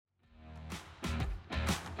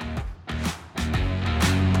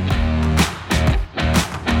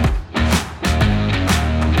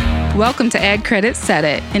Welcome to Ag Credit Said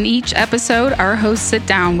It. In each episode, our hosts sit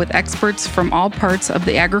down with experts from all parts of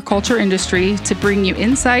the agriculture industry to bring you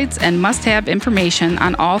insights and must-have information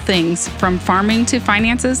on all things from farming to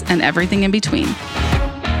finances and everything in between.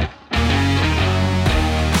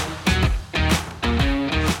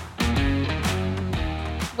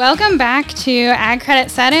 Welcome back to Ag Credit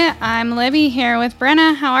Said It. I'm Libby here with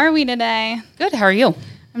Brenna. How are we today? Good. How are you?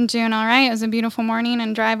 I'm doing all right. It was a beautiful morning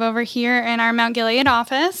and drive over here in our Mount Gilead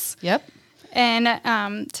office. Yep.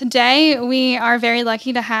 And today we are very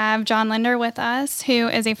lucky to have John Linder with us, who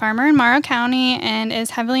is a farmer in Morrow County and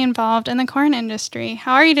is heavily involved in the corn industry.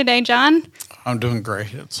 How are you today, John? I'm doing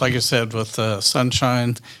great. It's like I said, with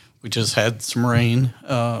sunshine, we just had some rain.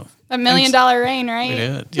 $1 million rain, right? We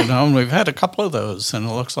did, and we've had a couple of those, and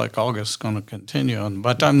it looks like August is going to continue. And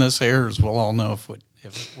by the time this airs, we'll all know if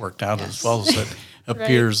it worked out as well as it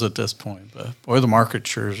appears at this point. But boy, the market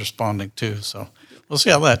sure is responding too. So we'll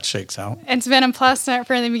see how that shakes out. It's been a plus start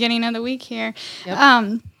for the beginning of the week here.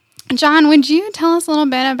 Yep. John, would you tell us a little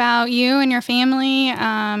bit about you and your family,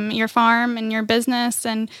 your farm and your business,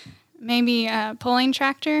 and maybe a pulling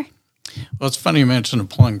tractor? Well, it's funny you mentioned a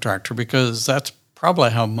pulling tractor because that's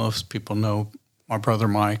probably how most people know my brother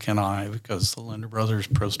Mike and I, because the Linder Brothers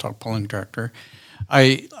Pro Stock pulling tractor.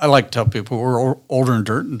 I like to tell people we're older in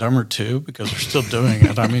dirt and dumber too, because we're still doing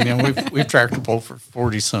it. I mean, we've tractor pulled for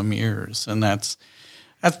 40 some years, and that's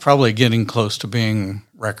probably getting close to being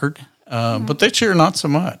record. But this year, not so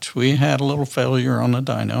much. We had a little failure on the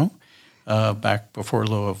dyno back before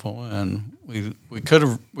Louisville, and we could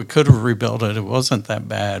have rebuilt it. It wasn't that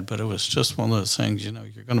bad, but it was just one of those things.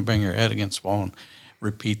 You're going to bang your head against the wall and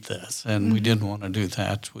repeat this, and we didn't want to do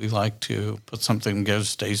that. We like to put something that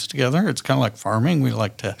stays together. It's kind of like farming. We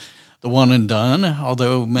like the one and done,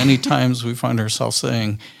 although many times we find ourselves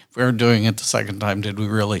saying, if we were doing it the second time, did we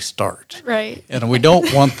really start? Right. And we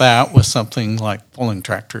don't want that with something like pulling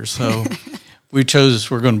tractors. So we're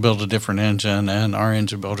going to build a different engine, and our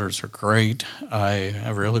engine builders are great. I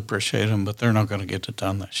really appreciate them, but they're not going to get it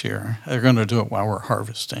done this year. They're going to do it while we're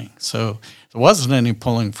harvesting. So there wasn't any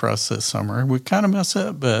pulling for us this summer. We kind of miss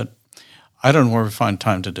it, but I don't know where we find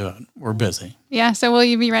time to do it. We're busy. Yeah, so will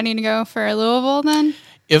you be ready to go for Louisville then?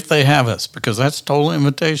 If they have us, because that's totally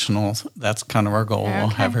invitational. That's kind of our goal. Okay. We'll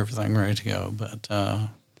have everything ready to go, but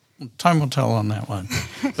time will tell on that one.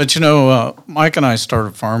 But, Mike and I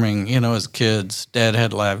started farming, as kids. Dad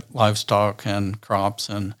had livestock and crops,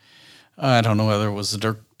 and I don't know whether it was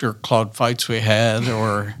the dirt clod fights we had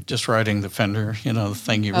or just riding the fender, the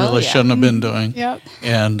thing you really shouldn't have been doing. Yep.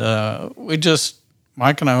 And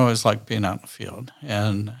Mike and I always liked being out in the field.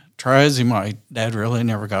 And try as he might, Dad really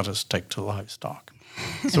never got us to take to livestock.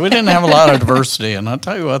 So we didn't have a lot of diversity. And I'll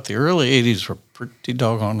tell you what, the early 80s were pretty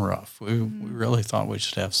doggone rough. We really thought we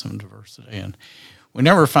should have some diversity. And we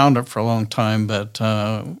never found it for a long time, but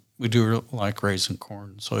we do like raising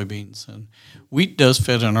corn and soybeans. And wheat does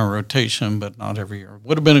fit in our rotation, but not every year.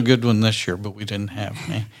 Would have been a good one this year, but we didn't have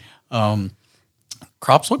any.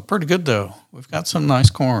 Crops look pretty good, though. We've got some nice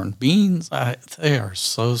corn. Beans, they are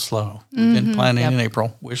so slow. We've been planting in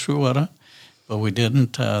April. Wish we would have, but we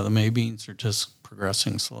didn't. The May beans are just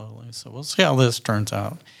progressing slowly. So we'll see how this turns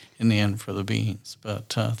out in the end for the beans. But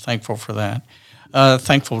thankful for that.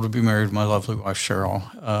 Thankful to be married to my lovely wife,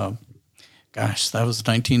 Cheryl. Gosh, that was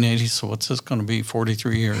 1980, so what's this going to be,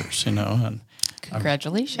 43 years, And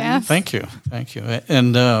Congratulations. Thank you.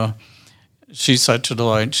 And she's such a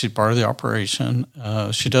delight. She's part of the operation.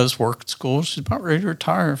 She does work at school. She's about ready to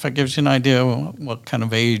retire, if that gives you an idea what kind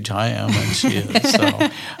of age I am, and she is. So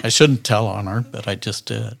I shouldn't tell on her, but I just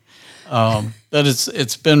did. But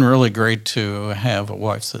it's been really great to have a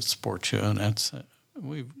wife that supports you, and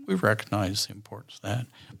we recognize the importance of that.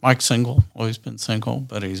 Mike's single, always been single,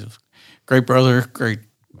 but he's a great brother, great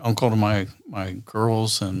uncle to my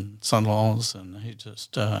girls and son-in-laws, and he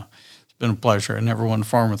just it's been a pleasure. I never wanted to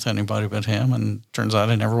farm with anybody but him, and turns out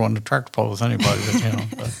I never wanted to tractor pull with anybody but him.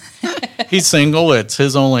 But he's single; it's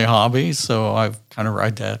his only hobby, so I kind of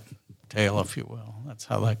ride that tail, if you will. That's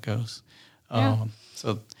how that goes. Yeah.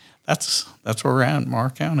 So that's where we're at in Morrow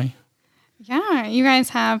County. Yeah, you guys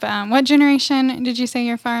have, what generation did you say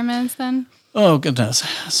your farm is then? Oh, goodness.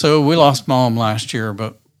 So we lost Mom last year,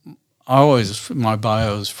 but my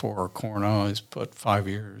bios for corn, I always put 5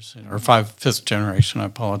 years, or fifth generation, I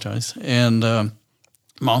apologize. And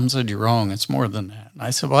Mom said, you're wrong, it's more than that. And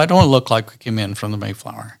I said, well, I don't look like we came in from the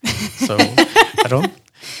Mayflower. So I don't,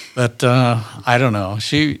 but I don't know.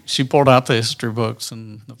 She pulled out the history books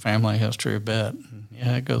and the family history a bit. And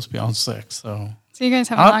yeah, it goes beyond 6, so. So you guys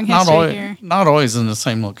have a long history here. Not always in the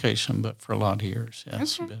same location, but for a lot of years,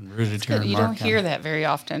 yes. Okay. We've been rooted here in You Morrow don't County. hear that very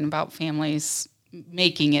often about families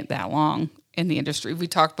making it that long in the industry. We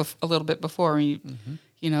talked a little bit before,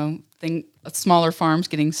 smaller farms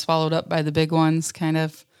getting swallowed up by the big ones, kind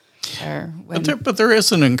of. But there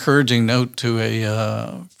is an encouraging note to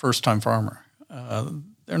a first-time farmer.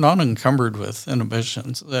 They're not encumbered with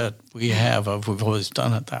inhibitions that we have of we've always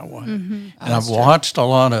done it that way. Mm-hmm. And I've watched a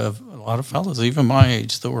lot of fellas, even my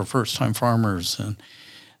age, that were first-time farmers, and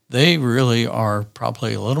they really are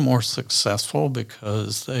probably a little more successful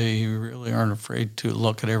because they really aren't afraid to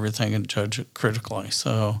look at everything and judge it critically.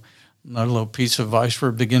 So another little piece of advice for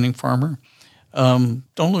a beginning farmer, don't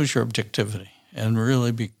lose your objectivity and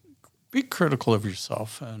really be critical of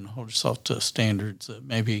yourself and hold yourself to standards that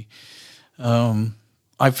maybe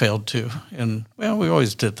I failed to. And, well, we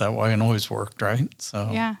always did that way and always worked, right? So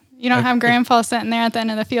yeah. You don't have Grandpa sitting there at the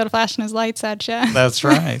end of the field flashing his lights at you. That's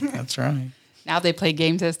right. That's right. Now they play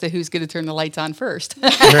games as to who's going to turn the lights on first.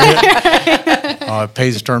 It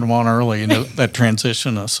pays to turn them on early. That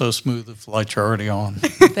transition is so smooth if the lights are already on.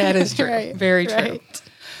 That is true. Right. Very true. Right.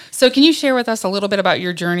 So can you share with us a little bit about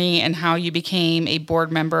your journey and how you became a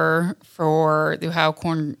board member for the Ohio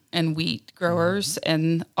Corn and Wheat Growers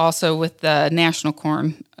and also with the National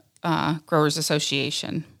Corn Growers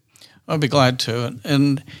Association? I'd be glad to.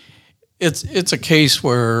 And it's a case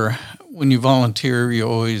where when you volunteer, you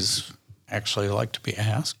always actually like to be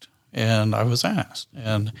asked. And I was asked.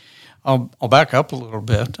 And I'll back up a little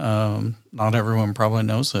bit. Not everyone probably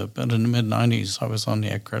knows it, but in the mid-'90s, I was on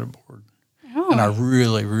the Ag Credit Board. And I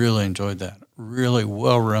really, really enjoyed that. Really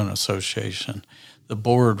well-run association. The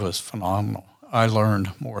board was phenomenal. I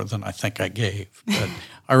learned more than I think I gave, but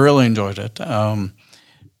I really enjoyed it.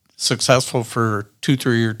 Successful for 2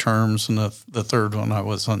 3-year terms, and the third one I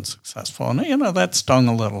was unsuccessful. And that stung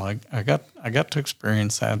a little. I got to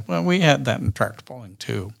experience that. Well, we had that in tractor pulling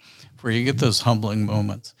too, where you get those humbling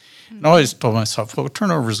moments. And I always told myself, well,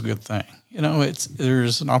 turnover is a good thing.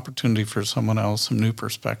 There's an opportunity for someone else, some new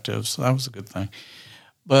perspectives. So that was a good thing.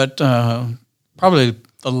 But probably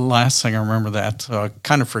the last thing I remember that, so I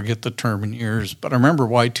kind of forget the term in years, but I remember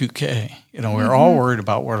Y2K. We were all worried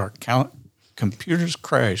about what our computers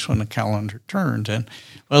crashed when the calendar turned. And,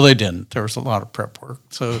 well, they didn't. There was a lot of prep work.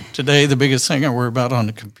 So today the biggest thing I worry about on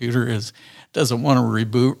the computer is, does it want to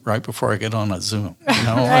reboot right before I get on a Zoom?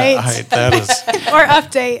 Right. That is or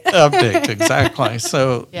update. Update, exactly.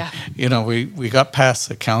 So, yeah. We got past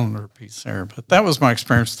the calendar piece there. But that was my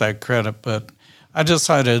experience with Ag Credit. But I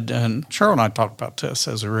decided, and Cheryl and I talked about this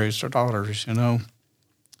as we raised our daughters,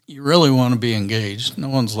 you really want to be engaged. No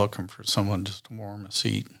one's looking for someone just to warm a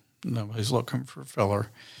seat. Nobody's looking for a filler.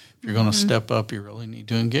 If you're going to step up, you really need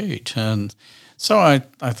to engage. And so I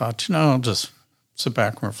thought, I'll just sit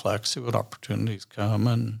back and reflect, see what opportunities come,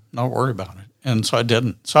 and not worry about it. And so I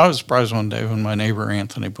didn't. So I was surprised one day when my neighbor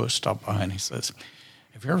Anthony Bush stopped by and he says,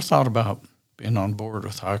 have you ever thought about being on board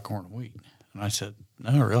with Ohio Corn and Wheat? And I said,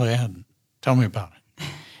 no, I really hadn't. Tell me about it.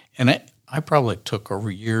 And I probably took over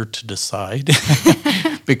a year to decide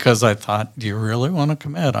because I thought, do you really want to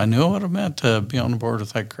commit? I knew what it meant to be on the board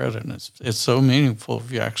with Ag Credit, and it's so meaningful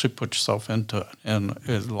if you actually put yourself into it, and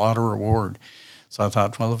it's a lot of reward. So I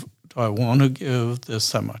thought, well, do I want to give this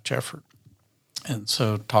that much effort? And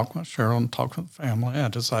so talk with Cheryl and talk with the family. I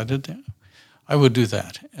decided I would do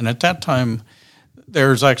that. And at that time,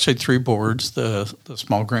 there's actually 3 boards, the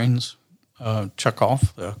small grains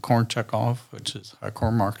checkoff, the corn checkoff, which is High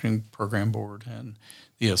Corn Marketing Program Board, and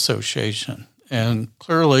the association. And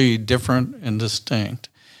clearly different and distinct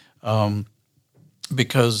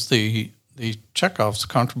because the checkoffs,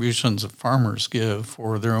 contributions that farmers give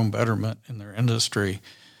for their own betterment in their industry,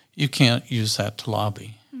 you can't use that to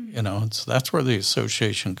lobby. So that's where the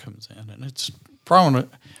association comes in. And it's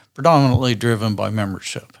predominantly driven by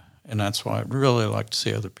membership. And that's why I'd really like to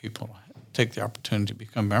see other people take the opportunity to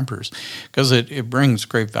become members because it brings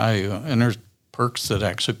great value. And there's perks that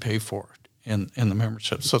actually pay for it in the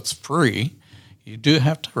membership. So it's free. You do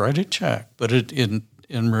have to write a check, but in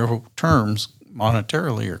real terms,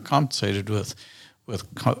 monetarily, you're compensated with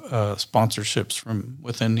sponsorships from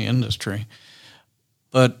within the industry.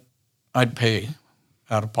 But I'd pay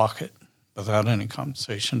out of pocket without any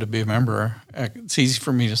compensation to be a member. It's easy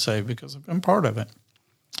for me to say because I've been part of it.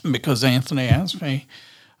 Because Anthony asked me,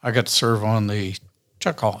 I got to serve on the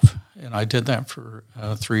checkoff, and I did that for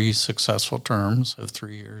 3 successful terms of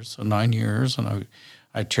 3 years, so 9 years, and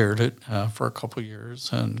I chaired it for a couple of years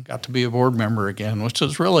and got to be a board member again, which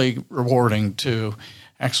was really rewarding to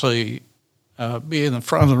actually be in the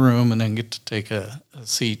front of the room and then get to take a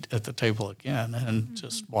seat at the table again and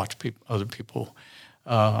just watch other people,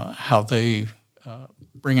 how they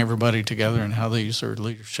bring everybody together and how they use their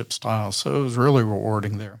leadership style. So it was really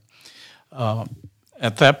rewarding there.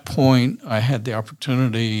 at that point, I had the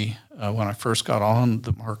opportunity when I first got on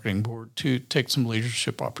the marketing board to take some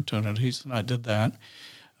leadership opportunities, and I did that.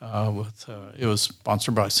 It was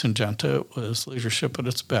sponsored by Syngenta. It was leadership at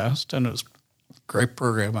its best, and it was a great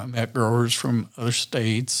program. I met growers from other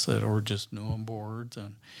states that were just new on board,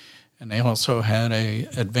 and they also had a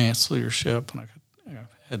advanced leadership, and I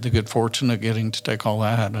had the good fortune of getting to take all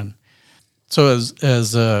that. And so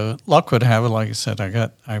as luck would have it, like I said,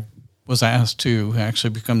 I was asked to actually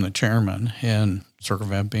become the chairman, and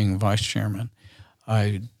circumvent being vice chairman.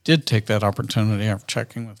 I did take that opportunity after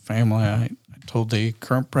checking with family. I told the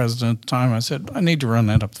current president at the time, I said, I need to run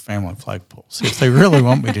that up the family flagpole, see if they really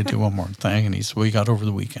want me to do one more thing. And he said, we got over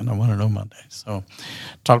the weekend. I want to know Monday. So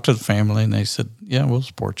talked to the family, and they said, yeah, we'll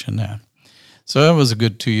support you in that. So that was a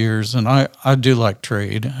good 2 years. And I do like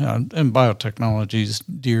trade, and biotechnology is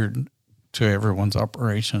dear to everyone's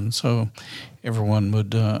operation. So everyone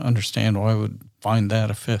would understand why I would find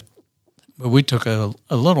that a fit. But we took a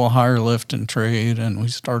little higher lift in trade, and we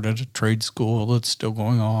started a trade school that's still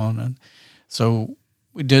going on. And so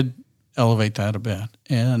we did elevate that a bit.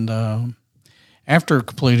 And after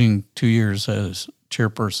completing 2 years as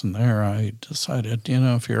chairperson there, I decided,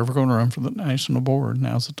 if you're ever going to run for the national board,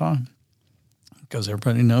 now's the time. Because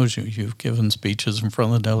everybody knows you. You've given speeches in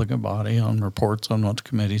front of the delegate body on reports on what the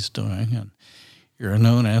committee's doing, and you're a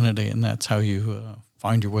known entity, and that's how you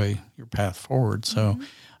find your path forward. So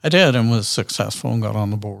I did, and was successful and got on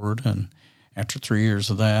the board. And after 3 years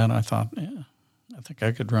of that, I thought, I think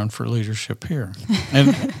I could run for leadership here.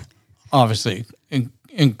 And obviously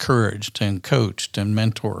encouraged and coached and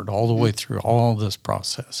mentored all the way through all this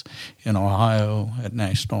process in Ohio at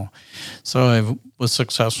national. So I was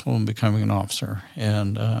successful in becoming an officer,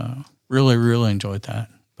 and really, really enjoyed that.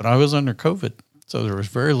 But I was under COVID, so there was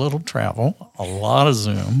very little travel, a lot of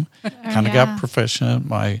Zoom. Kind of got proficient.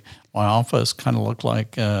 My office kind of looked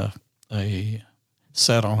like a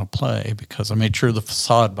set on a play, because I made sure the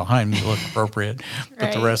facade behind me looked appropriate,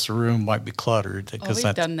 but the rest of the room might be cluttered.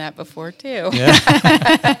 We've done that before too. Yeah.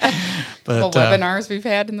 But webinars we've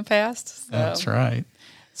had in the past. So. That's right.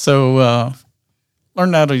 So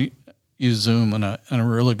learned how to use Zoom in a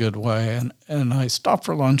really good way. And I stopped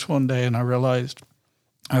for lunch one day, and I realized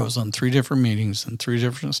I was on 3 different meetings in 3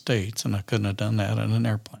 different states, and I couldn't have done that in an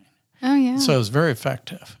airplane. Oh, yeah. So it was very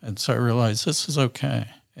effective. And so I realized this is okay.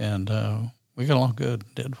 And we got along good,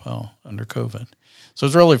 did well under COVID. So it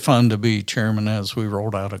was really fun to be chairman as we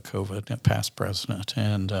rolled out of COVID and past president.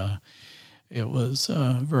 And it was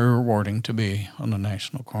very rewarding to be on the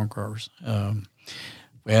National Corn Growers.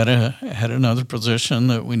 We had another position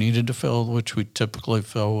that we needed to fill, which we typically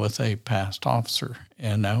fill with a past officer,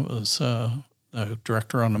 and that was the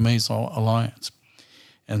director on the Maisel Alliance.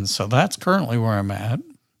 And so that's currently where I'm at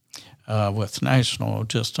with National,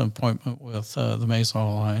 just an appointment with the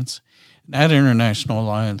Maisel Alliance. And that international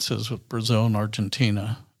alliance is with Brazil and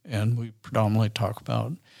Argentina, and we predominantly talk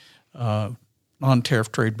about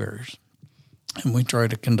non-tariff trade barriers. And we try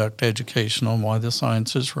to conduct education on why the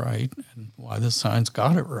science is right, and why the science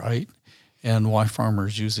got it right, and why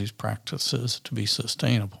farmers use these practices to be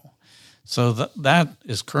sustainable. So that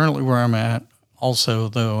is currently where I'm at. Also,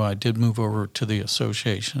 though, I did move over to the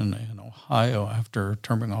association in Ohio after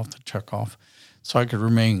terming off the checkoff, so I could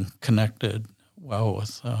remain connected well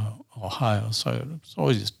with Ohio. So it's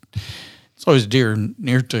always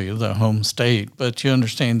near to you, the home state, but you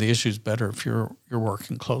understand the issues better if you're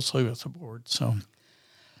working closely with the board. So,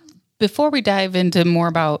 before we dive into more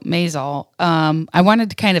about Maisel, I wanted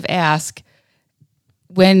to kind of ask,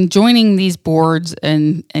 when joining these boards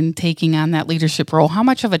and taking on that leadership role, how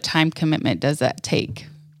much of a time commitment does that take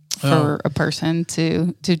for a person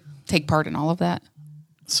to take part in all of that?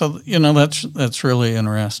 So that's really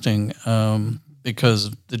interesting. Because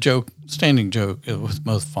the standing joke with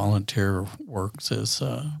most volunteer works is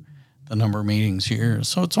the number of meetings a year.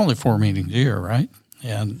 So it's only 4 meetings a year, right?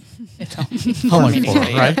 And it's only 4,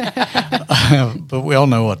 right? But we all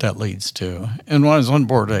know what that leads to. And when I was on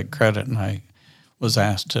board, I had credit, and I was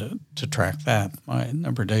asked to track that, my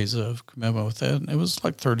number of days of commitment with it. And it was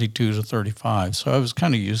like 32 to 35. So I was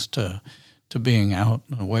kind of used to being out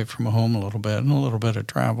and away from home a little bit, and a little bit of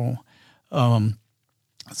travel.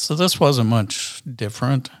 So this wasn't much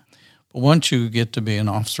different. But once you get to be an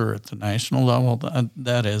officer at the national level,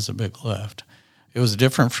 that is a big lift. It was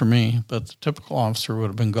different for me, but the typical officer would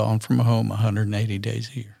have been gone from home 180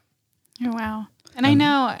 days a year. Oh, wow. And I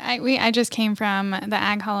know I just came from the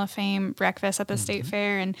Ag Hall of Fame breakfast at the State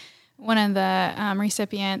Fair, and one of the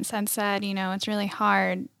recipients had said, it's really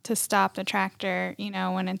hard to stop the tractor,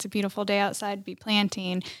 when it's a beautiful day outside to be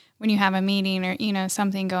planting, when you have a meeting or,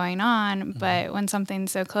 something going on. But when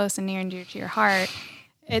something's so close and near and dear to your heart,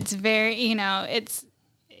 it's very, you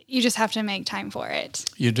just have to make time for it.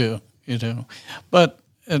 You do. But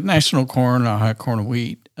at National Corn, High Corn and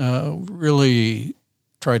Wheat, really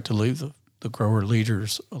tried to leave the grower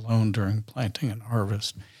leaders alone during planting and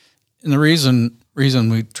harvest. And the reason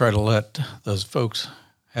we try to let those folks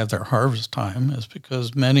have their harvest time is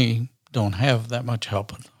because many don't have that much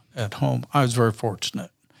help at home. I was very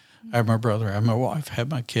fortunate. I had my brother, I had my wife, I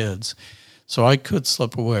had my kids. So I could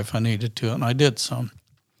slip away if I needed to, and I did some.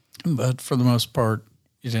 But for the most part,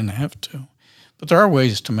 you didn't have to. But there are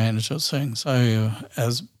ways to manage those things.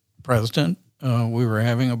 As president, we were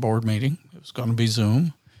having a board meeting. It was going to be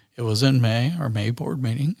Zoom. It was in May, our May board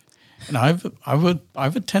meeting. And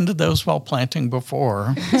I've attended those while planting before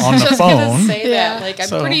on the phone. I was gonna say that. Like,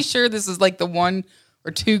 I'm pretty sure this is like the one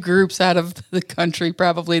or two groups out of the country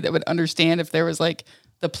probably that would understand if there was like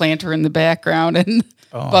the planter in the background and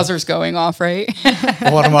buzzers going off, right?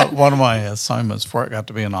 One of my assignments before I got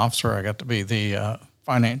to be an officer, I got to be the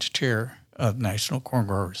finance chair of National Corn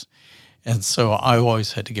Growers. And so I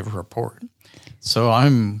always had to give a report. So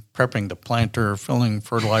I'm prepping the planter, filling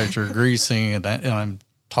fertilizer, greasing, and I'm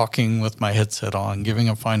talking with my headset on, giving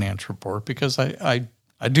a finance report because I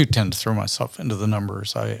do tend to throw myself into the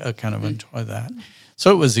numbers. I kind of enjoy that.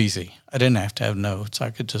 So it was easy. I didn't have to have notes. I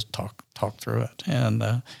could just talk through it. And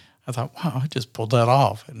I thought, wow, I just pulled that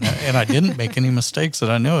off. And I didn't make any mistakes that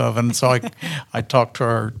I knew of. And so I talked to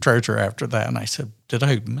our treasurer after that, and I said, did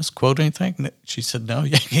I misquote anything? And she said, no,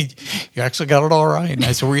 you actually got it all right. And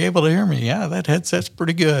I said, were you able to hear me? Yeah, that headset's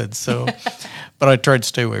pretty good. So, but I tried to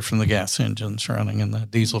stay away from the gas engines running in the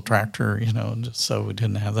diesel tractor, just so we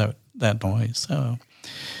didn't have that noise. So,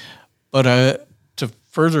 but to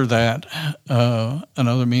further that,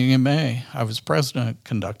 another meeting in May, I was president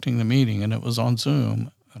conducting the meeting, and it was on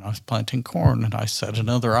Zoom. And I was planting corn, and I set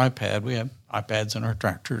another iPad. We have iPads in our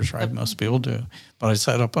tractors, right? Most people do. But I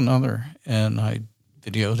set up another, and I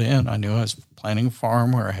videoed in. I knew I was planting a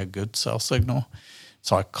farm where I had good cell signal.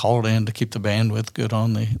 So I called in to keep the bandwidth good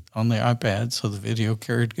on the iPad, so the video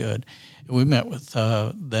carried good. And we met with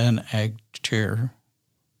then Ag Chair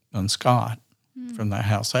Scott from the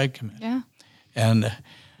House Ag Committee. Yeah. And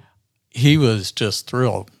he was just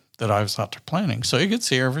thrilled that I was out there planting. So he could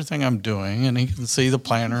see everything I'm doing, and he can see the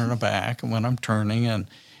planter in the back and when I'm turning.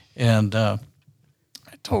 And I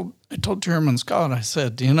told Chairman Scott, I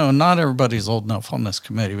said, not everybody's old enough on this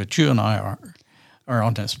committee, but you and I are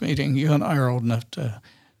on this meeting. You and I are old enough to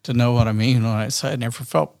know what I mean when I say I never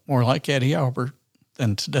felt more like Eddie Albert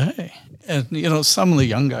than today. And, some of the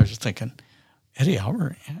young guys are thinking, Eddie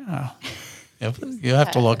Albert, yeah. You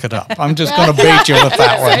have to look it up. I'm just going to bait you with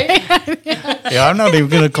that one. Yeah, I'm not even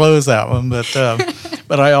going to close that one. But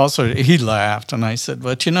he laughed, and I said,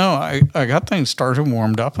 but I got things started,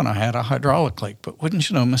 warmed up, and I had a hydraulic leak. But wouldn't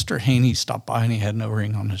you know, Mr. Haney stopped by, and he had no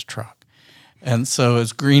ring on his truck. And so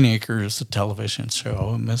it's Green Acres, the television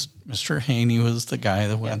show, and Mr. Haney was the guy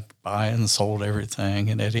that went by and sold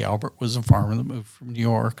everything, and Eddie Albert was a farmer that moved from New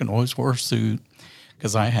York and always wore a suit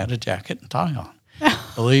because I had a jacket and tie on.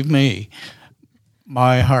 Believe me.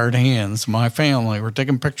 My hard hands, my family were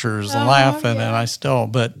taking pictures and laughing, and I still,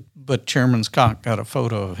 but Chairman Scott got a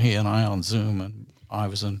photo of he and I on Zoom, and I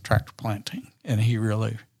was in tractor planting, and he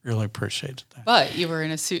really, really appreciated that. But you were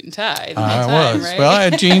in a suit and tie the whole time, was. Right? Well, I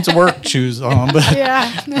had jeans and work shoes on, but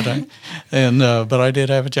yeah. but I did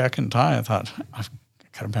have a jacket and tie. I thought, I've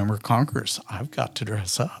got to remember Congress. I've got to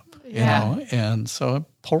dress up, and so I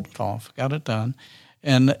pulled it off, got it done,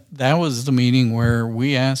 and that was the meeting where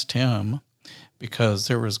we asked him, because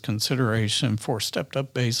there was consideration for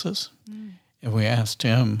stepped-up basis, and we asked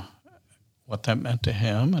him what that meant to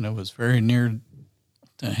him, and it was very near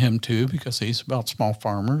to him, too, because he's about small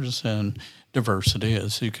farmers and diversity,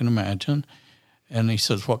 as you can imagine. And he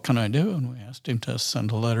says, what can I do? And we asked him to send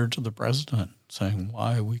a letter to the president saying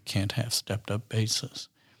why we can't have stepped-up basis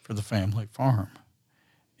for the family farm.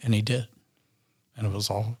 And he did. And it was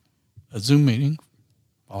all a Zoom meeting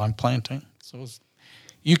while I'm planting. So it was,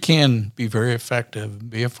 you can be very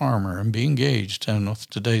effective, be a farmer, and be engaged. And with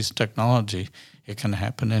today's technology, it can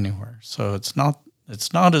happen anywhere. So it's not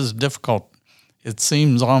as difficult. It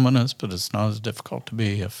seems ominous, but it's not as difficult to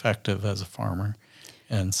be effective as a farmer.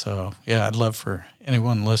 And so, yeah, I'd love for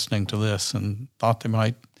anyone listening to this and thought they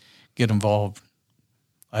might get involved,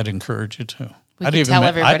 I'd encourage you to. We could tell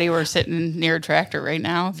everybody we're sitting near a tractor right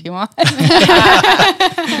now if you want.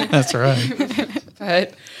 That's right.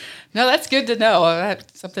 But no, that's good to know.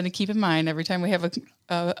 That's something to keep in mind every time we have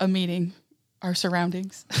a meeting, our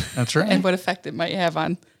surroundings. That's right. And what effect it might have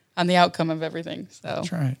on the outcome of everything. So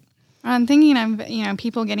that's right. I'm thinking of,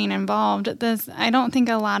 people getting involved. I don't think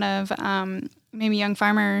a lot of maybe young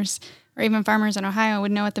farmers or even farmers in Ohio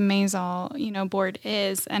would know what the Maisol, board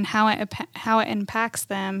is and how it impacts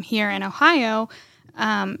them here in Ohio,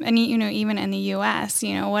 and even in the U.S.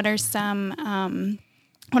 What are some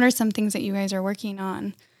things that you guys are working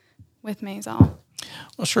on with Maisol?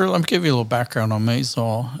 Well, sure. Let me give you a little background on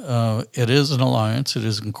Maisol. It is an alliance. It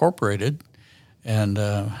is incorporated and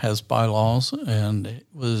has bylaws, and it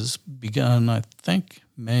was begun, I think,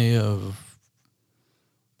 May of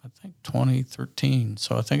 2013.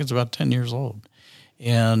 So I think it's about 10 years old.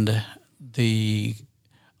 And the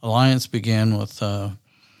alliance began with the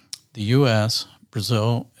U.S.,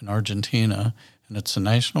 Brazil, and Argentina, and it's the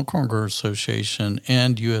National Corn Growers Association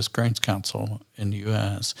and U.S. Grains Council in the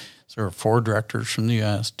U.S. So there are 4 directors from the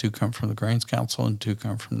U.S., 2 come from the Grains Council, and 2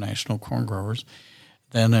 come from National Corn Growers.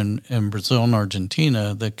 Then in Brazil and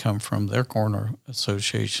Argentina, they come from their corn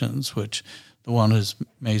associations, which the one is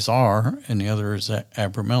Mazar and the other is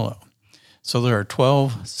Abramillo. So there are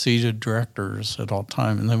 12 seated directors at all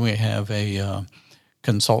time. And then we have a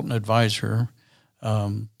consultant advisor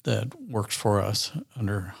that works for us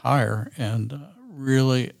under hire, and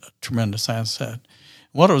really a tremendous asset.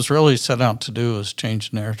 What it was really set out to do is change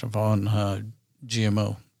the narrative on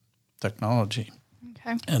GMO technology.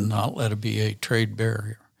 Okay. And not let it be a trade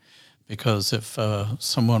barrier. Because if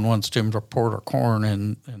someone wants to import our corn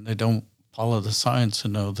and they don't follow the science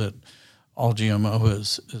and know that all GMO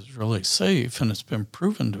is really safe and it's been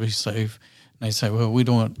proven to be safe, and they say, well, we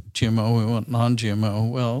don't want GMO, we want non-GMO,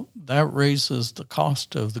 well, that raises the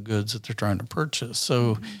cost of the goods that they're trying to purchase.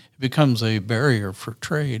 So it becomes a barrier for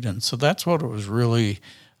trade. And so that's what it was really,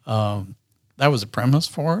 that was the premise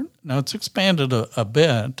for it. Now it's expanded a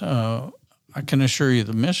bit. I can assure you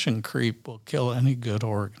the mission creep will kill any good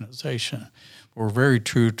organization. We're very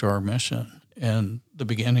true to our mission. And the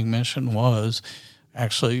beginning mission was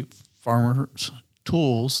actually farmers'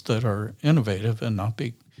 tools that are innovative and not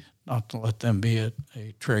to let them be a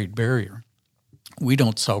trade barrier. We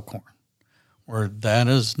don't sell corn, or that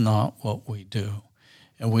is not what we do.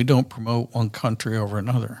 And we don't promote one country over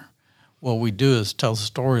another. What we do is tell the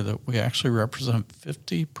story that we actually represent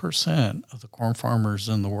 50% of the corn farmers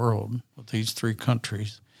in the world with these 3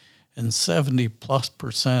 countries, and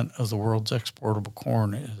 70+% of the world's exportable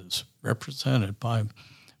corn is represented by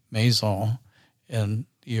Maisol in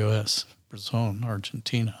the U.S., Brazil, and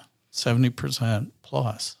Argentina. 70%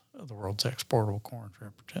 plus of the world's exportable corn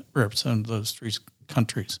represented those 3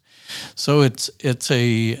 countries. So it's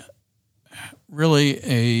really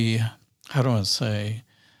a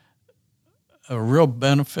real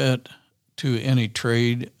benefit to any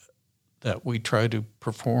trade that we try to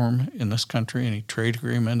perform in this country, any trade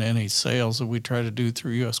agreement, any sales that we try to do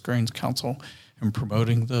through U.S. Grains Council and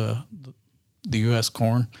promoting the U.S.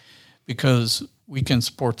 corn, because we can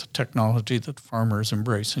support the technology that farmers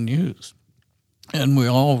embrace and use. And we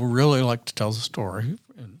all really like to tell the story.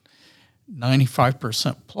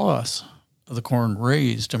 95% plus of the corn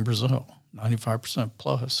raised in Brazil, 95%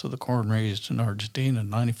 plus of the corn raised in Argentina,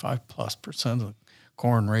 95+% of the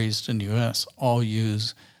corn raised in the U.S. all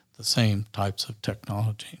use the same types of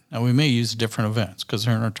technology. Now, we may use different events because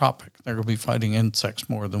they're in our topic. They're going to be fighting insects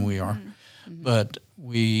more than we are,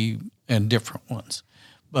 and different ones.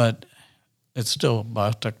 But it's still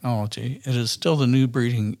biotechnology. It is still the new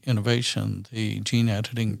breeding innovation, the gene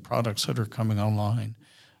editing products that are coming online.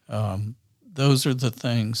 Those are the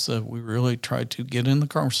things that we really try to get in the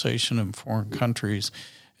conversation in foreign countries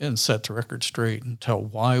and set the record straight and tell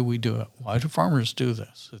why we do it. Why do farmers do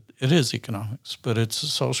this? It is economics, but it's a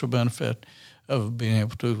social benefit of being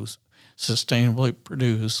able to sustainably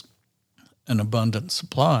produce an abundant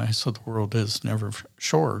supply so the world is never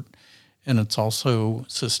short. And it's also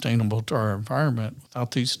sustainable to our environment.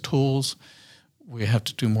 Without these tools, we have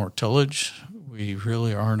to do more tillage. We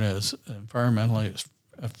really aren't as environmentally as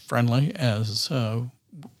friendly as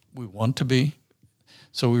we want to be.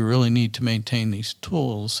 So we really need to maintain these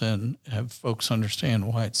tools and have folks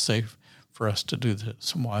understand why it's safe for us to do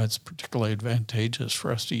this and why it's particularly advantageous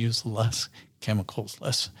for us to use less chemicals,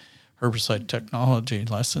 less herbicide technology,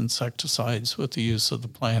 less insecticides, with the use of the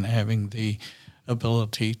plant having the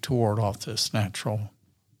ability to ward off this natural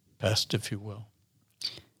pest, if you will.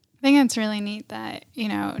 I think it's really neat that,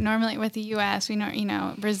 normally with the U.S., we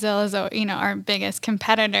know, Brazil is, our biggest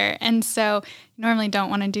competitor. And so you normally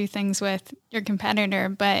don't want to do things with your competitor,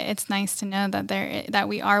 but it's nice to know that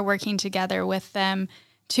we are working together with them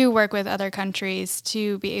to work with other countries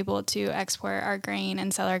to be able to export our grain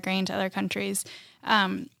and sell our grain to other countries.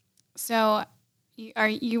 So,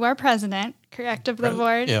 you are president, correct, of the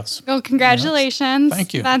board? Yes. Well, congratulations. Yes.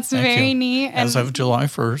 Thank you. That's very neat. As of July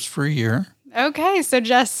 1st for a year. Okay, so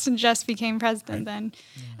just became president then.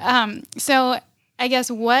 So I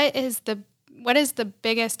guess what is the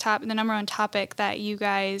biggest the number one topic that you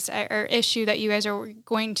guys or issue that you guys are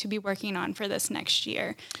going to be working on for this next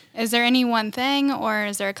year? Is there any one thing, or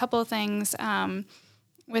is there a couple of things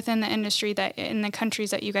within the industry that in the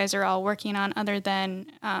countries that you guys are all working on, other than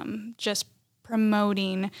just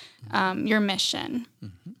promoting your mission?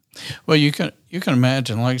 Mm-hmm. Well, you can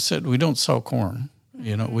imagine. Like I said, we don't sell corn.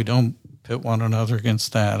 We don't pit one another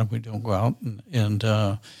against that, and we don't go out and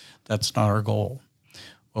that's not our goal.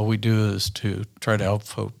 What we do is to try to help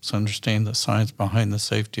folks understand the science behind the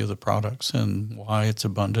safety of the products and why it's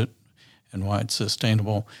abundant and why it's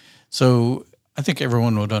sustainable. So I think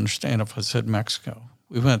everyone would understand if I said Mexico.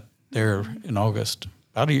 We went there in August,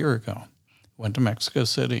 about a year ago. Went to Mexico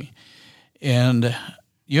City. And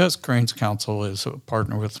U.S. Grains Council is a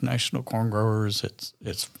partner with National Corn Growers.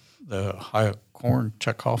 It's the Ohio Corn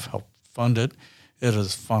Checkoff helped fund it. It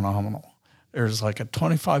is phenomenal. There's like a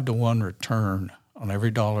 25-to-1 return on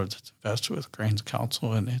every dollar that's invested with Grains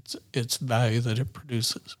Council and its value that it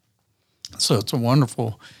produces. So it's a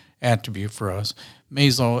wonderful attribute for us.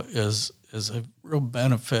 Mazal is a real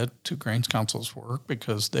benefit to Grains Council's work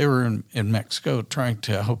because they were in Mexico trying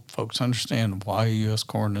to help folks understand why U.S.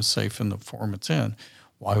 corn is safe in the form it's in,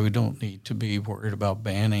 why we don't need to be worried about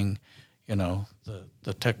banning,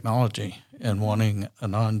 the technology and wanting a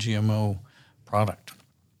non-GMO product.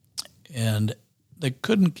 And they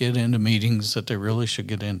couldn't get into meetings that they really should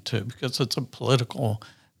get into because it's a political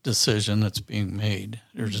decision that's being made.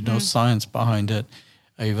 There's no science behind it.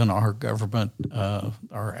 Even our government,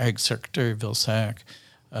 our Ag Secretary, Vilsack,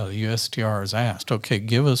 the USTR has asked, okay,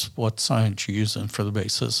 give us what science you're using for the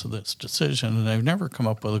basis of this decision, and they've never come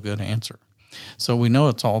up with a good answer. So we know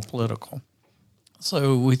it's all political.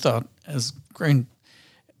 So we thought, as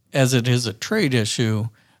it is a trade issue,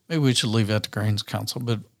 maybe we should leave that to Grains Council.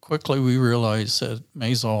 But quickly we realized that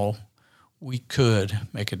Mazal, we could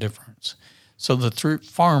make a difference. So the three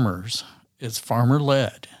farmers, it's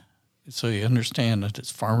farmer-led. So you understand that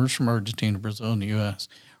it's farmers from Argentina, Brazil, and the U.S.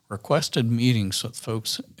 requested meetings with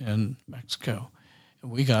folks in Mexico.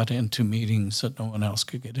 And we got into meetings that no one else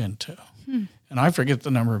could get into. And I forget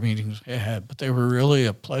the number of meetings we had, but they were really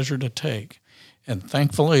a pleasure to take. And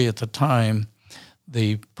thankfully at the time,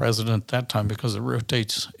 the president at that time, because it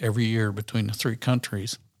rotates every year between the three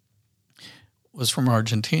countries, was from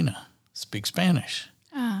Argentina, speaks Spanish,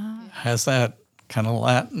 has that kind of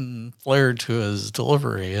Latin flair to his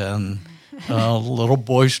delivery and a little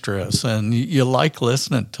boisterous, and you like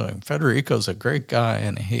listening to him. Federico's a great guy,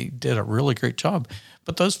 and he did a really great job.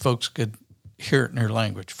 But those folks could hear it in their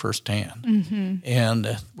language firsthand.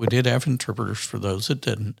 And we did have interpreters for those that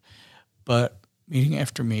didn't. But meeting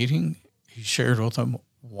after meeting, he shared with them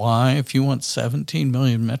why, if you want 17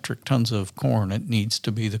 million metric tons of corn, it needs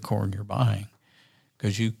to be the corn you're buying,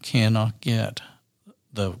 because you cannot get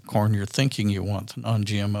the corn you're thinking you want, the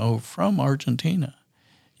non-GMO, from Argentina.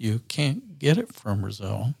 You can't get it from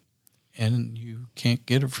Brazil, and you can't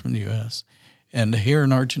get it from the U.S. And to hear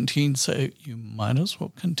an Argentine say, you might as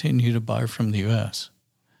well continue to buy from the U.S.,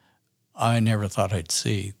 I never thought I'd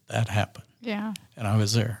see that happen. Yeah. And I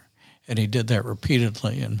was there. And he did that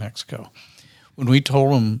repeatedly in Mexico. When we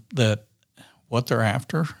told them that what they're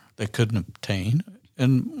after, they couldn't obtain,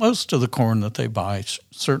 and most of the corn that they buy,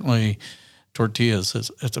 certainly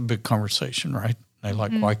tortillas, it's a big conversation, right? They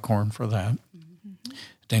like white corn for that.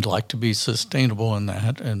 They'd like to be sustainable in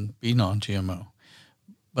that and be non-GMO.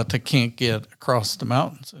 But they can't get across the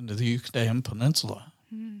mountains into the Yucatan Peninsula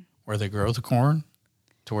where they grow the corn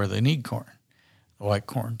to where they need corn, the white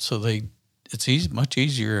corn. So it's much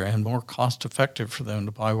easier and more cost-effective for them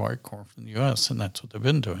to buy white corn from the U.S., and that's what they've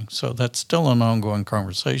been doing. So that's still an ongoing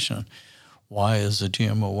conversation. Why is the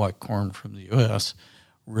GMO white corn from the U.S.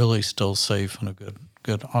 really still safe and a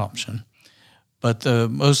good option? But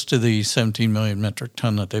most of the 17 million metric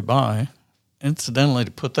ton that they buy, incidentally,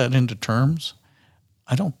 to put that into terms,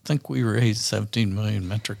 I don't think we raised 17 million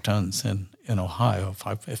metric tons in Ohio.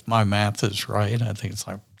 If my math is right, I think it's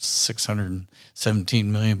like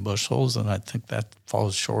 617 million bushels, and I think that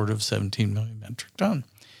falls short of 17 million metric ton.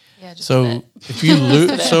 Yeah, just so if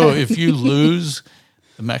you lose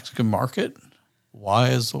the Mexican market, why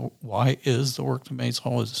is the work that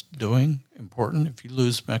Mazal is doing important? If you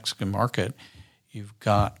lose the Mexican market, you've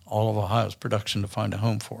got all of Ohio's production to find a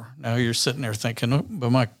home for. Now you're sitting there thinking, oh, but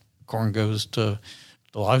my corn goes to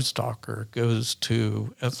the livestock or it goes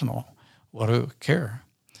to ethanol. What do I care?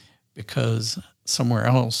 Because somewhere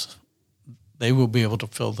else, they will be able to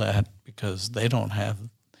fill that because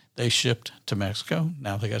they shipped to Mexico.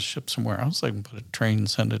 Now they got to ship somewhere else. They can put a train and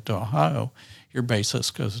send it to Ohio. Your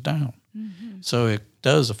basis goes down. Mm-hmm. So it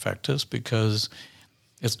does affect us because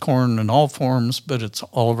it's corn in all forms, but it's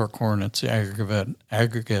all of our corn. It's the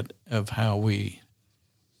aggregate of how we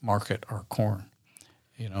market our corn.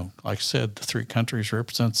 You know, like I said, the 3 countries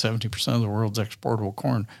represent 70% of the world's exportable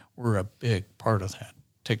corn. We're a big part of that.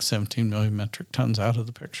 Take 17 million metric tons out of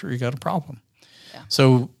the picture, you got a problem. Yeah.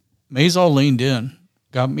 So Mazal leaned in,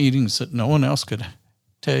 got meetings that no one else could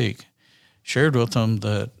take, shared with them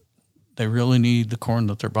that they really need the corn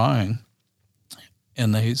that they're buying,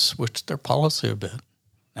 and they switched their policy a bit.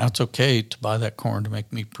 Now it's okay to buy that corn to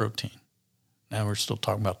make meat protein. Now we're still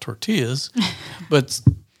talking about tortillas, but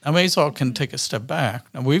Mazal can take a step back.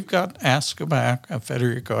 Now we've got asked to go back.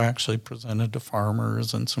 Federico actually presented to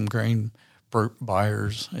farmers and some grain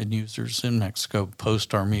buyers and users in Mexico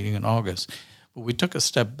post our meeting in August. But we took a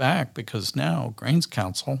step back because now Grains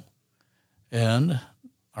Council and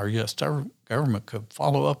our U.S. government could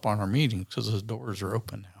follow up on our meetings because the doors are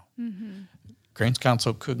open now. Mm-hmm. Grains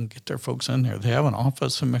Council couldn't get their folks in there. They have an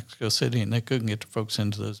office in Mexico City, and they couldn't get their folks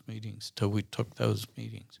into those meetings till we took those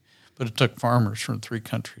meetings. But it took farmers from 3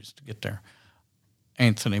 countries to get there.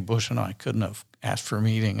 Anthony Bush and I couldn't have asked for a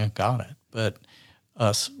meeting and got it, but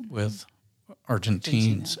us with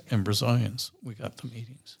Argentines and Brazilians, we got the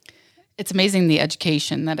meetings. It's amazing the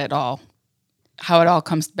education how it all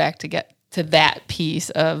comes back to get to that piece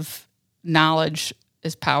of knowledge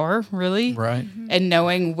is power, really. Right. Mm-hmm. And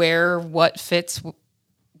knowing what fits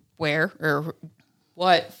where, or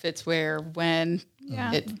what fits where, when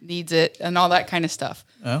it needs it, and all that kind of stuff.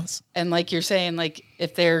 Yes. And like you're saying, like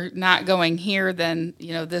if they're not going here, then,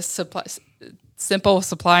 this simple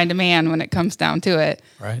supply and demand when it comes down to it.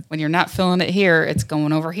 Right. When you're not filling it here, it's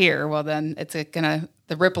going over here. Well, then it's the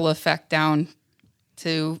ripple effect down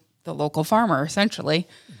to the local farmer, essentially.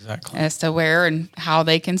 Exactly. As to where and how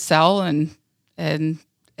they can sell, and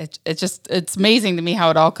it's amazing to me how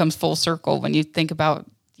it all comes full circle when you think about,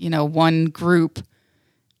 one group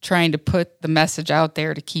trying to put the message out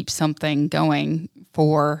there to keep something going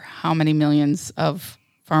for how many millions of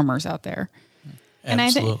farmers out there. And I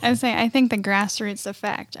think the grassroots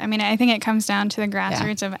effect. I mean, I think it comes down to the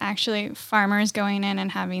grassroots of actually farmers going in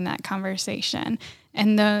and having that conversation,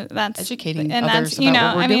 and that's educating and others that's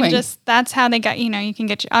about what we're doing. Just that's how they got. You can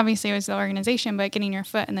get obviously it was the organization, but getting your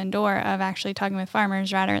foot in the door of actually talking with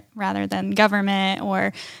farmers rather than government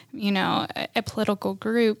or a political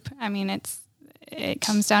group. I mean, it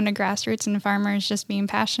comes down to grassroots and farmers just being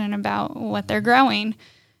passionate about what they're growing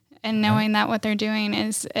and knowing that what they're doing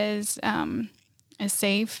is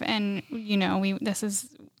safe, and you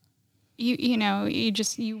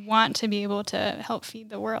want to be able to help feed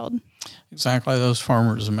the world. Exactly. Those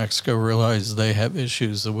farmers in Mexico realize they have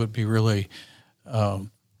issues that would be really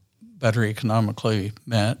better economically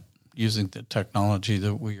met using the technology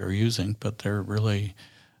that we are using, but they're really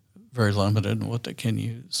very limited in what they can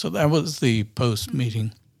use. So that was the post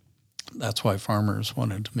meeting. That's why farmers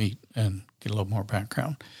wanted to meet and get a little more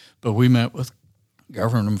background. But we met with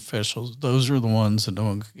government officials. Those are the ones that no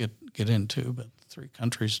one could get into, but 3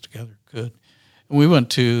 countries together could. And we went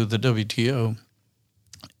to the WTO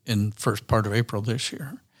in first part of April this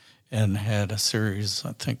year and had a series,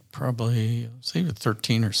 I think probably it was either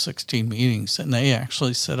 13 or 16 meetings, and they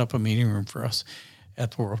actually set up a meeting room for us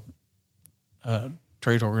at the World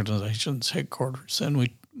Trade Organization's headquarters, and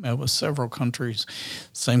we met with several countries,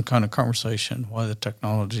 same kind of conversation, why the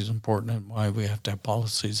technology is important and why we have to have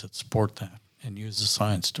policies that support that and use the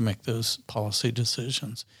science to make those policy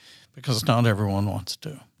decisions, because not everyone wants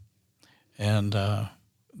to. And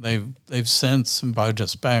they've since invited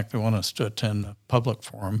us back. They want us to attend a public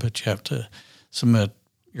forum, but you have to submit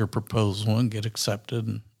your proposal and get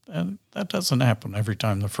accepted. And that doesn't happen every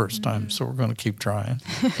time the first time, so we're going to keep trying.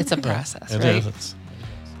 It's a process, right? It is.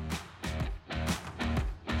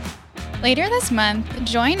 Later this month,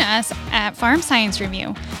 join us at Farm Science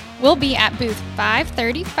Review. We'll be at booth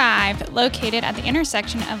 535, located at the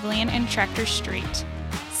intersection of Land and Tractor Street.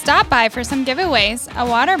 Stop by for some giveaways, a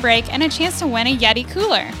water break, and a chance to win a Yeti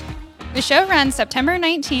cooler. The show runs September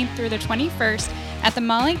 19th through the 21st at the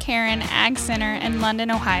Molly Caron Ag Center in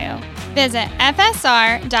London, Ohio. Visit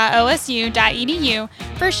fsr.osu.edu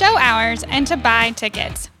for show hours and to buy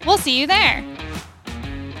tickets. We'll see you there.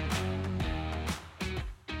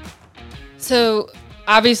 So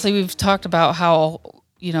obviously we've talked about how,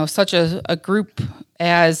 such a group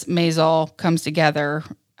as Mazal comes together,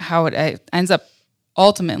 how it ends up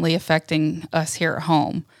ultimately affecting us here at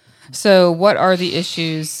home. So what are the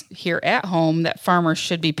issues here at home that farmers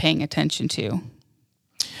should be paying attention to?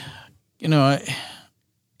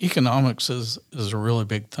 economics is a really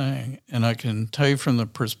big thing. And I can tell you from the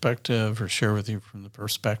perspective, or share with you from the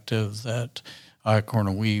perspective that Icorn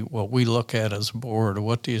and what we look at as a board, or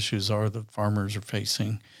what the issues are that farmers are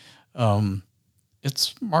facing,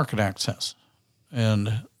 it's market access.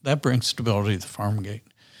 And that brings stability to the farm gate.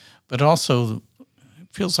 But also, it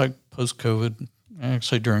feels like post-COVID,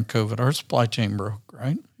 actually during COVID, our supply chain broke,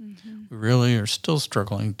 right? Mm-hmm. We really are still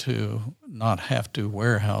struggling to not have to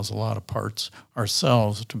warehouse a lot of parts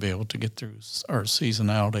ourselves to be able to get through our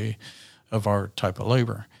seasonality of our type of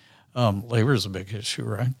labor. Labor is a big issue,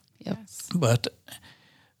 right? Yep. Yes. But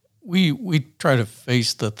we try to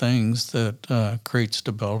face the things that create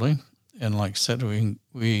stability. And like I said,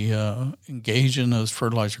 we engage in those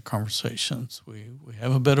fertilizer conversations. We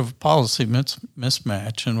have a bit of a policy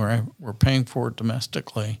mismatch, and we're paying for it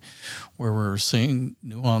domestically, where we're seeing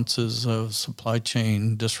nuances of supply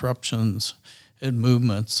chain disruptions and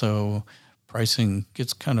movement. So pricing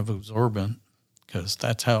gets kind of exorbitant, because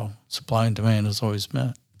that's how supply and demand is always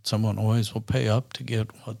met. Someone always will pay up to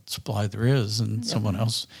get what supply there is, and someone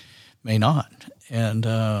else may not.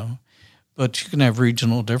 And but you can have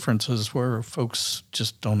regional differences where folks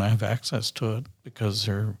just don't have access to it because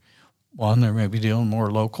they're maybe dealing more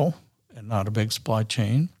local and not a big supply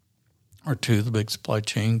chain, or two, the big supply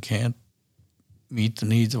chain can't meet the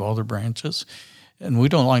needs of all their branches. And we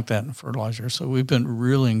don't like that in fertilizer. So we've been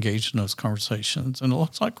really engaged in those conversations. And it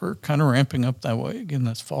looks like we're kind of ramping up that way again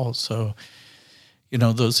this fall. So,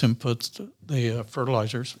 those inputs, the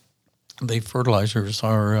fertilizers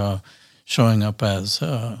are showing up as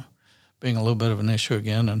being a little bit of an issue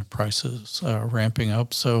again, and the prices ramping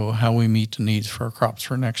up. So how we meet the needs for our crops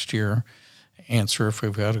for next year, answer if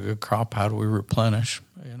we've got a good crop, how do we replenish?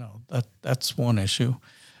 That's one issue.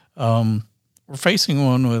 We're facing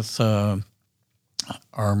one with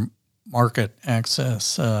our market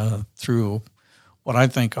access through what I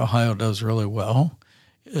think Ohio does really well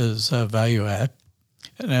is value add.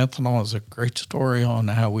 And ethanol is a great story on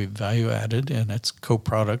how we value added, and it's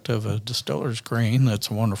co-product of a distiller's grain. That's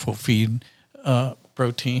a wonderful feed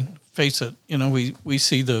protein. Face it, we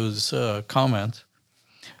see those comments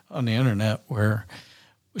on the internet where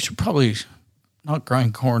we should probably not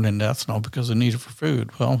grind corn into ethanol because we need it for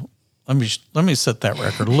food. Well, let me set that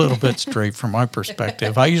record a little bit straight from my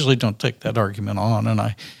perspective. I usually don't take that argument on, and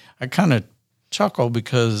I kind of chuckle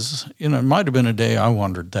because it might have been a day I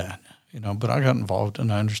wondered that. But I got involved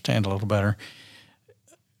and I understand a little better.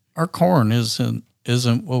 Our corn isn't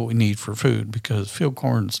what we need for food, because field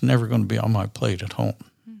corn is never going to be on my plate at home.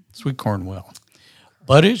 Sweet corn will.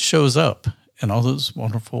 But it shows up in all those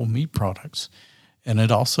wonderful meat products. And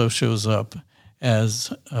it also shows up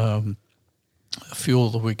as a fuel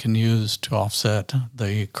that we can use to offset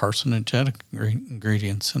the carcinogenic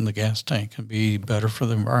ingredients in the gas tank and be better for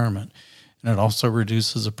the environment. And it also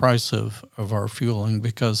reduces the price of our fueling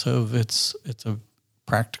because of it's a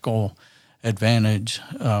practical advantage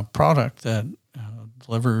product that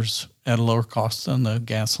delivers at a lower cost than the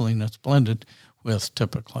gasoline that's blended with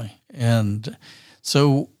typically. And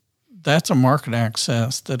so that's a market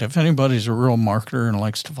access that if anybody's a real marketer and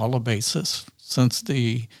likes to follow basis, since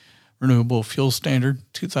the Renewable Fuel Standard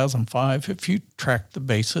 2005, if you track the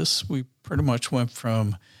basis, we pretty much went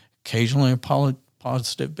from occasionally a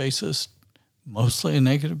positive basis, mostly a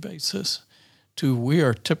negative basis, to we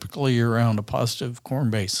are typically around a positive corn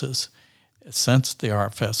basis since the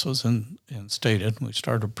RFS was instated and we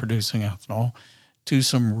started producing ethanol, to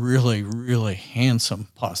some really, really handsome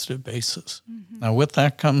positive basis. Mm-hmm. Now, with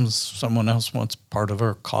that comes someone else wants part of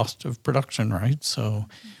our cost of production, right? So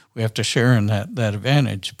we have to share in that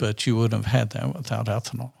advantage, but you wouldn't have had that without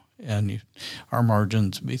ethanol, and our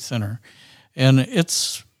margins would be thinner. And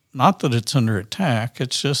it's not that it's under attack,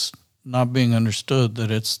 it's just not being understood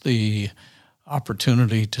that it's the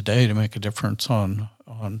opportunity today to make a difference on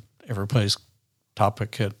everybody's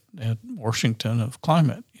topic at Washington of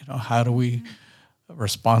climate. How do we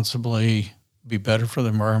responsibly be better for the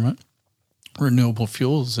environment? Renewable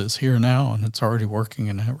fuels is here now, and it's already working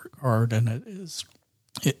in that regard, and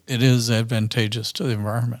it is advantageous to the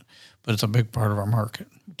environment, but it's a big part of our market.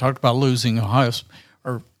 We talked about losing Ohio's,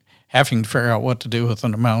 or having to figure out what to do with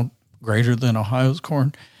an amount greater than Ohio's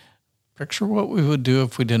corn. Picture what we would do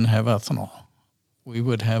if we didn't have ethanol. We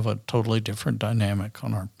would have a totally different dynamic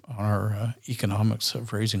on our economics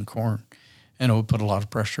of raising corn, and it would put a lot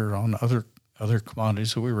of pressure on other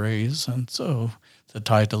commodities that we raise. And so the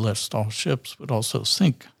tide that lifts all ships would also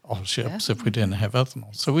sink all ships if we didn't have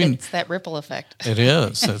ethanol. So it's that ripple effect. It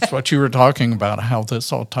is. It's what you were talking about, how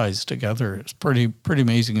this all ties together. It's pretty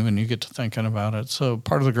amazing when you get to thinking about it. So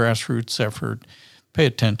part of the grassroots effort, pay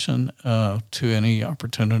attention to any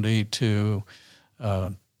opportunity to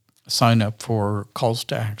sign up for calls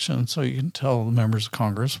to action so you can tell the members of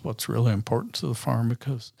Congress what's really important to the farm,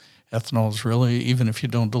 because ethanol is really, even if you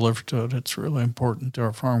don't deliver to it, it's really important to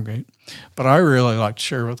our farm gate. But I really like to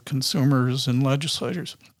share with consumers and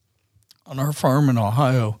legislators. On our farm in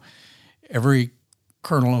Ohio, every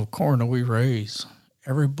kernel of corn that we raise,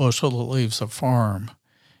 every bushel that leaves the farm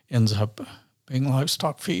ends up being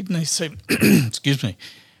livestock feed. And they say, excuse me,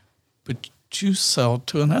 but you sell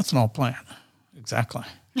to an ethanol plant. Exactly,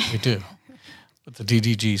 we do. But the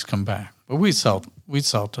DDGs come back. But we sell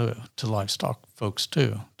to livestock folks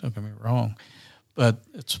too, don't get me wrong. But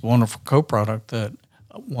it's a wonderful co-product that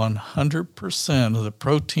 100% of the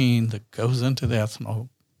protein that goes into the ethanol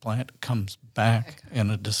plant comes back in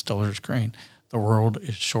a distiller's grain. The world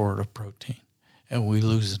is short of protein, and we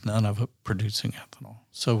lose none of it producing ethanol.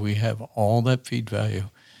 So we have all that feed value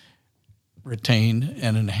retained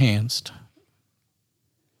and enhanced.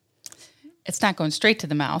 It's not going straight to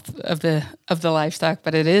the mouth of the livestock,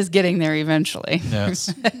 but it is getting there eventually.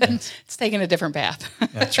 Yes. It's taking a different path.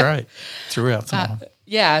 That's right. Through ethanol.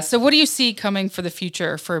 Yeah. So what do you see coming for the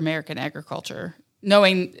future for American agriculture?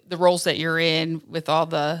 Knowing the roles that you're in with all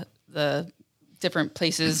the different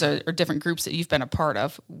places or different groups that you've been a part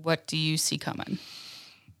of, what do you see coming?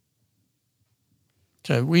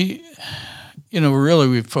 Okay, we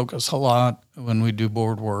focus a lot when we do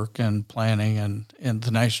board work and planning, and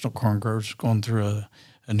the National Corn Growers is going through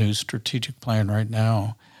a new strategic plan right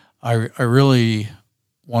now. I really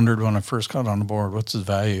wondered when I first got on the board, what's the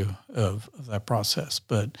value of that process?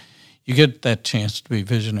 But you get that chance to be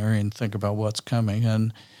visionary and think about what's coming.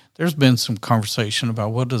 And there's been some conversation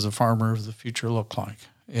about what does a farmer of the future look like.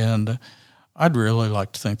 And I'd really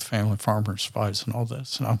like to think the family farmer survives in all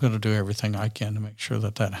this. And I'm going to do everything I can to make sure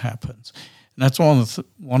that happens. And that's one of the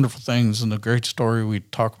wonderful things and the great story we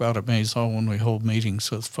talk about at Maisel when we hold meetings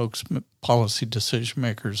with folks, policy decision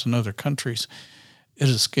makers in other countries. It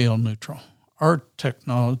is scale neutral. Our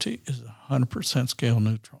technology is 100% scale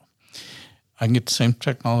neutral. I can get the same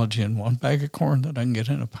technology in one bag of corn that I can get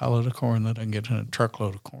in a pallet of corn that I can get in a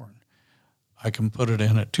truckload of corn. I can put it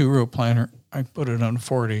in a 2-row planter. I can put it on a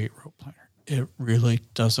 48-row planter. It really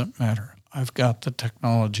doesn't matter. I've got the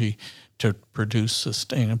technology to produce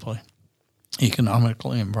sustainably,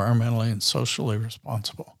 economically, environmentally, and socially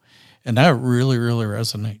responsible. And that really, really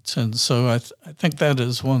resonates. And so I think that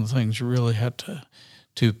is one of the things you really had to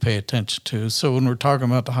pay attention to. So when we're talking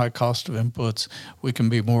about the high cost of inputs, we can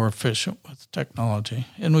be more efficient with technology.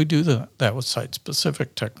 And we do that with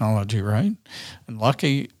site-specific technology, right? And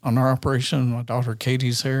lucky on our operation, my daughter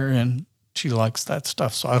Katie's there, and she likes that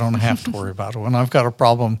stuff, so I don't have to worry about it. When I've got a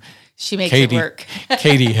problem, she makes it work.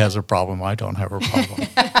 Katie has a problem. I don't have a problem.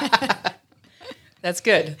 That's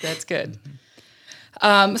good. That's good.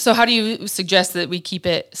 So how do you suggest that we keep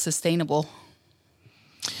it sustainable?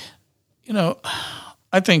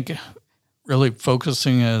 I think really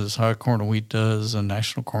focusing as High Corn and Wheat does and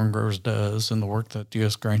National Corn Growers does and the work that the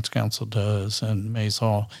U.S. Grains Council does and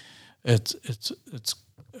Maisel, it's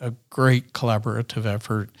a great collaborative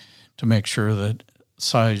effort to make sure that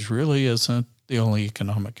size really isn't the only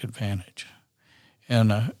economic advantage.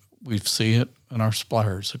 And we see it in our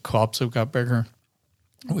suppliers. The co-ops have got bigger.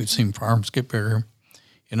 We've seen farms get bigger.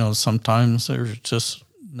 Sometimes there's just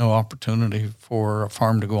no opportunity for a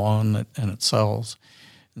farm to go on and it sells.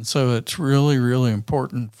 And so it's really, really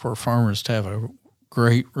important for farmers to have a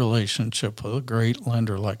great relationship with a great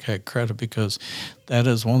lender like Ag Credit, because that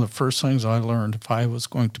is one of the first things I learned. If I was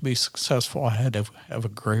going to be successful, I had to have a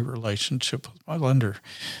great relationship with my lender,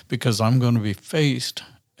 because I'm going to be faced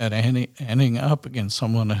at ending up against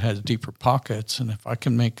someone that has deeper pockets. And if I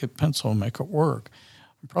can make it pencil and make it work,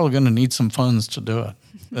 I'm probably going to need some funds to do it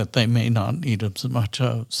that they may not need as much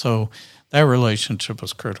of. So that relationship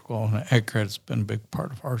is critical, and Ag Credit's been a big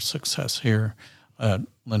part of our success here at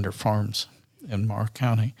Linder Farms in Moore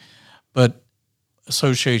County. But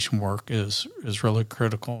association work is really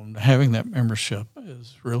critical, and having that membership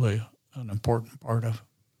is really an important part of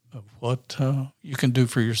what you can do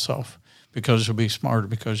for yourself, because you'll be smarter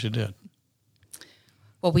because you did.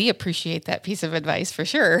 Well, we appreciate that piece of advice for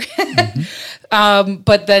sure. Mm-hmm.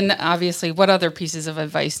 But then, obviously, what other pieces of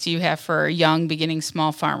advice do you have for a young, beginning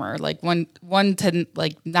small farmer? Like one to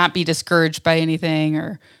not be discouraged by anything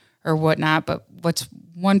or whatnot. But what's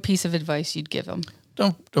one piece of advice you'd give them?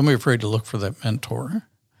 Don't be afraid to look for that mentor.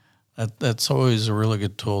 That's always a really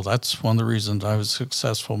good tool. That's one of the reasons I was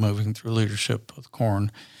successful moving through leadership with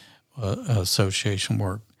corn association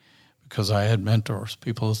work. Because I had mentors,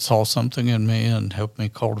 people that saw something in me and helped me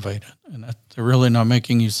cultivate it. And they're really not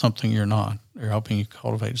making you something you're not. They're helping you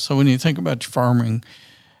cultivate it. So when you think about your farming,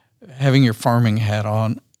 having your farming hat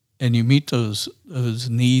on and you meet those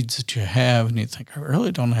needs that you have, and you think, I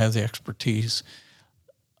really don't have the expertise,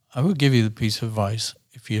 I would give you the piece of advice.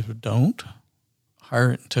 If you don't,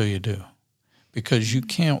 hire it until you do, because you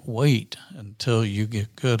can't wait until you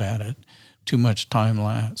get good at it. Too much time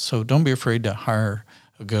lasts. So don't be afraid to hire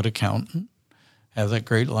a good accountant, have that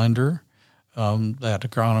great lender, that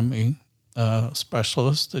agronomy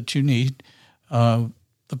specialist that you need.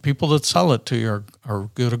 The people that sell it to you are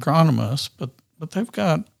good agronomists, but they've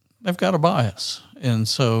got a bias, and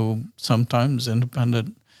so sometimes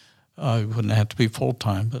independent. It wouldn't have to be full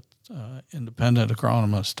time, but independent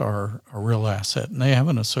agronomists are a real asset, and they have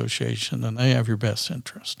an association, and they have your best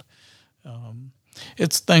interest.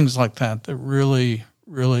 It's things like that that really,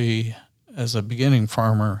 really, as a beginning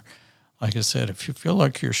farmer, like I said, if you feel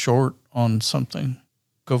like you're short on something,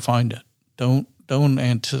 go find it. Don't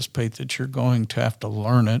anticipate that you're going to have to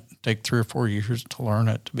learn it, take 3 or 4 years to learn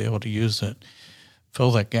it, to be able to use it.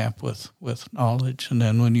 Fill that gap with knowledge, and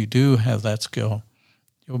then when you do have that skill,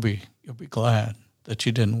 you'll be glad that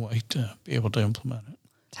you didn't wait to be able to implement it.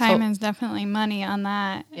 Time is definitely money on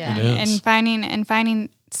that. Yeah. It is. And finding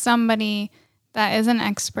somebody that is an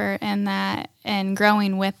expert in that and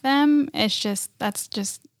growing with them, that's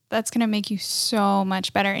going to make you so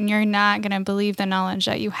much better. And you're not going to believe the knowledge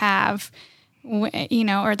that you have, or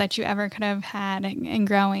that you ever could have had in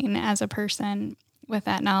growing as a person with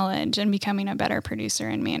that knowledge and becoming a better producer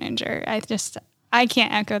and manager. I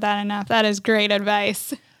can't echo that enough. That is great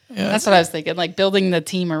advice. Yeah. That's what I was thinking, like building the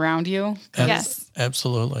team around you. Yes.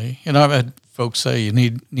 Absolutely. I've had folks say you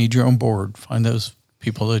need your own board. Find those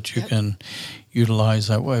people that you can utilize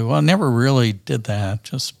that way. Well, I never really did that.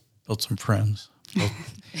 Just built some friends.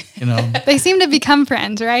 They seem to become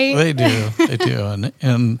friends, right? They do.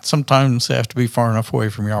 And sometimes they have to be far enough away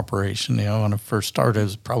from your operation. When I first started, it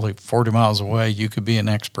was probably 40 miles away. You could be an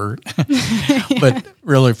expert. But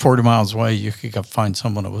really 40 miles away, you could find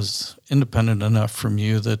someone that was independent enough from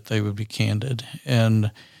you that they would be candid.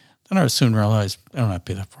 And then I soon realized I don't have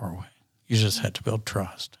to be that far away. You just have to build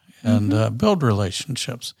trust and build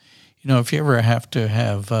relationships. If you ever have to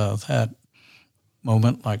have that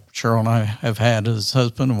moment like Cheryl and I have had as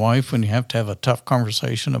husband and wife, when you have to have a tough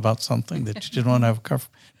conversation about something that you didn't want to have a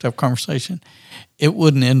tough conversation, it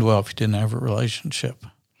wouldn't end well if you didn't have a relationship.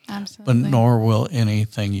 Absolutely. But nor will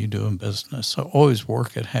anything you do in business. So always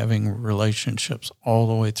work at having relationships all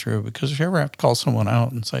the way through, because if you ever have to call someone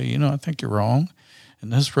out and say, I think you're wrong,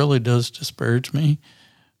 and this really does disparage me,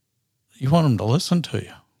 you want them to listen to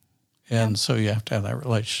you. And so you have to have that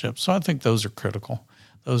relationship. So I think those are critical.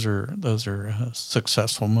 Those are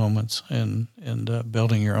successful moments in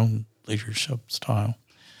building your own leadership style.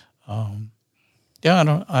 I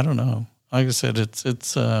don't know. Like I said,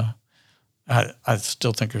 it's I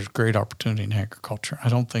still think there's great opportunity in agriculture. I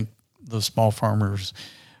don't think the small farmers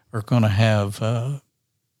are going to have.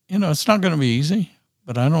 It's not going to be easy,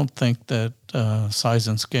 but I don't think that size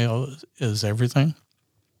and scale is everything.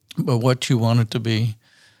 But what you want it to be,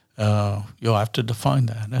 you'll have to define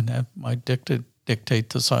that, and that might dictate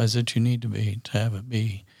the size that you need to have it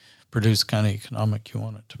be produce the kind of economic you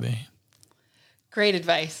want it to be. Great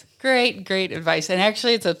advice. Great advice. And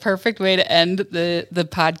actually, it's a perfect way to end the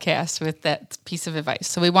podcast with that piece of advice.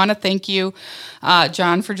 So we want to thank you,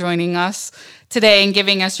 John, for joining us today and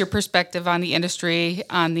giving us your perspective on the industry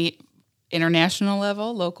on the international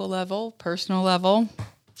level, local level, personal level,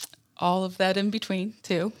 all of that in between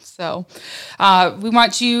too. So we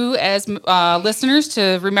want you as listeners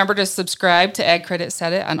to remember to subscribe to Ag Credit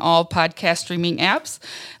Set It on all podcast streaming apps.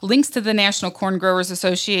 Links to the National Corn Growers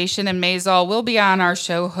Association and Maisol will be on our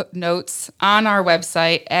show notes on our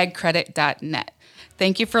website, agcredit.net.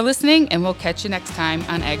 Thank you for listening, and we'll catch you next time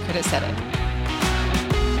on Ag Credit Set It.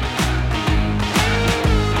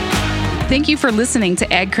 Thank you for listening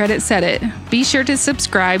to Ag Credit Set It. Be sure to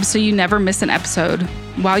subscribe so you never miss an episode.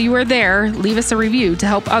 While you are there, leave us a review to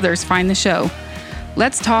help others find the show.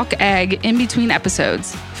 Let's talk ag in between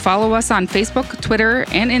episodes. Follow us on Facebook, Twitter,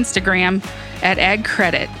 and Instagram at Ag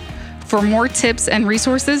Credit. For more tips and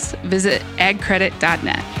resources, visit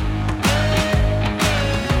agcredit.net.